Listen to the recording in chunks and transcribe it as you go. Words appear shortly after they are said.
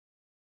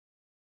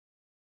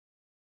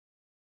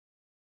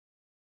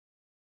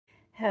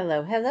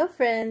Hello, hello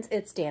friends.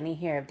 It's Danny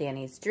here of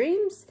Danny's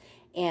Dreams,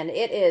 and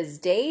it is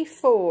day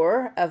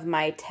 4 of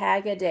my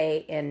tag a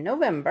day in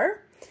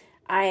November.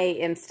 I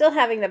am still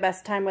having the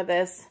best time with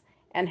this,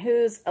 and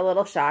who's a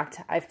little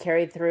shocked? I've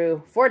carried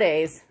through 4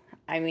 days.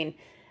 I mean,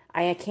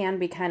 I can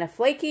be kind of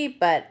flaky,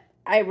 but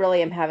I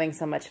really am having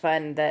so much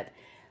fun that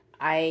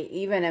I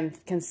even am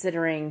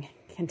considering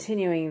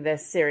continuing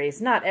this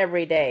series. Not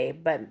every day,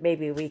 but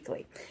maybe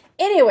weekly.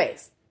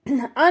 Anyways,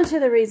 on to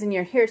the reason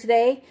you're here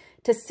today,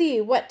 to see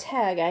what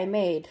tag I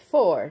made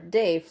for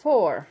day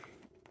 4.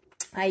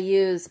 I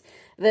use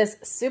this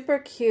super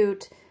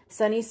cute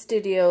Sunny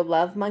Studio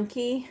Love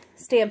Monkey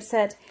stamp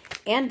set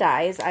and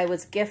dies. I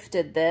was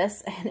gifted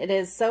this, and it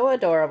is so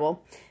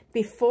adorable.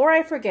 Before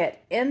I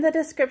forget, in the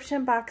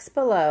description box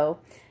below,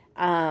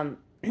 I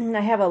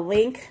have a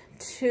link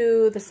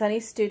to the Sunny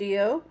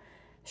Studio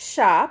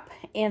shop,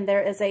 and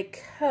there is a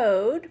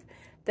code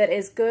that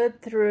is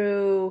good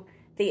through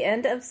the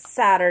end of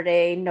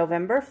Saturday,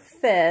 November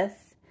 5th,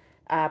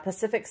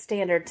 Pacific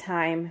Standard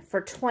Time,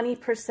 for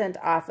 20%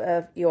 off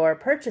of your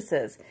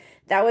purchases.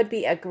 That would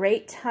be a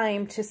great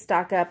time to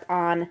stock up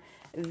on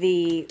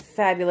the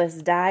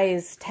fabulous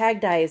dies,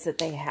 tag dies that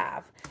they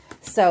have.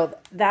 So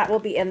that will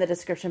be in the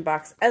description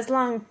box, as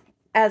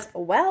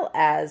well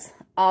as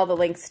all the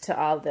links to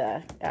all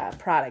the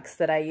products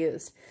that I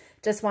used.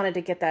 Just wanted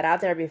to get that out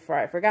there before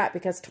I forgot,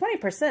 because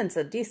 20% is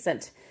a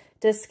decent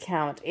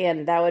discount,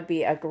 and that would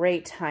be a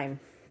great time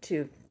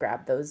to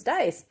grab those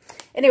dies.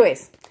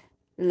 Anyways,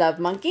 Love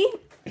Monkey.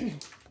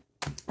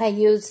 I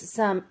used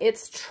some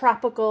It's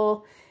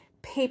Tropical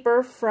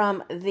paper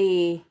from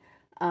the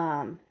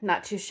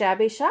Not Too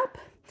Shabby shop.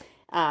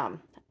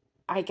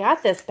 I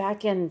got this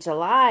back in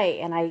July,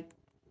 and I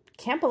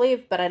can't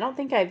believe, but I don't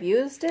think I've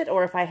used it,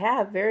 or if I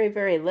have, very,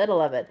 very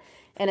little of it.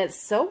 And it's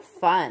so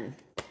fun.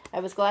 I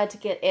was glad to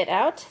get it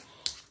out.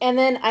 And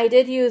then I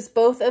did use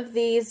both of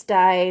these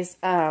dies.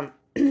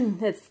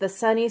 It's the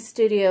Sunny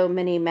Studio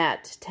Mini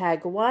Matte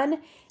Tag 1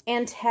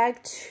 and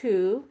Tag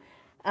 2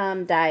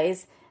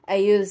 dies. I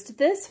used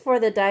this for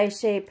the die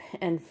shape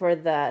and for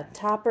the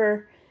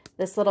topper,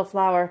 this little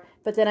flower,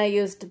 but then I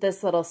used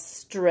this little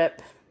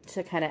strip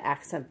to kind of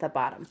accent the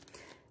bottom.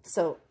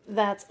 So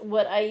that's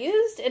what I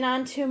used, and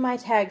on to my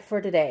tag for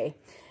today.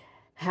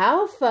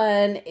 How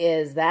fun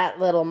is that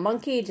little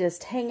monkey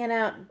just hanging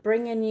out,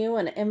 bringing you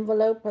an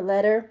envelope, a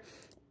letter?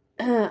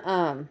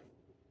 I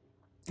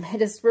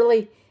just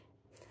really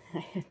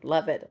I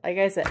love it. Like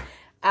I said,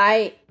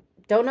 I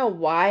don't know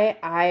why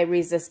I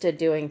resisted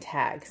doing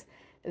tags.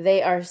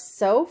 They are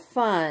so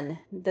fun.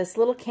 This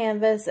little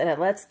canvas, and it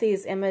lets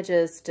these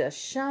images to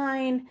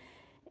shine,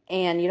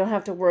 and you don't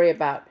have to worry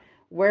about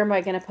where am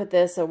I going to put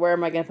this or where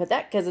am I going to put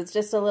that, because it's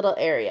just a little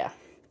area.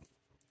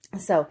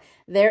 So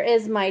there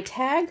is my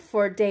tag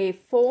for day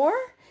 4.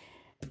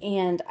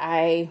 And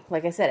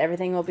like I said,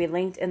 everything will be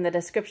linked in the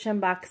description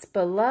box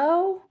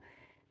below.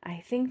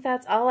 I think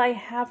that's all I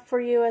have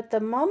for you at the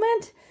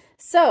moment.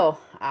 So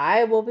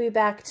I will be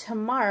back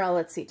tomorrow.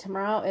 Let's see,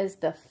 tomorrow is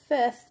the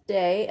 5th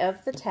day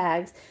of the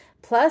tags,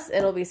 plus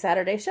it'll be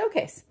Saturday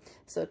Showcase.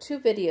 So 2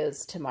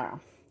 videos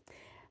tomorrow.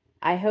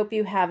 I hope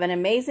you have an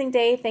amazing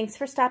day. Thanks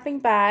for stopping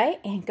by,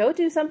 and go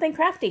do something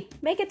crafty.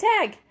 Make a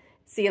tag.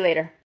 See you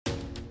later.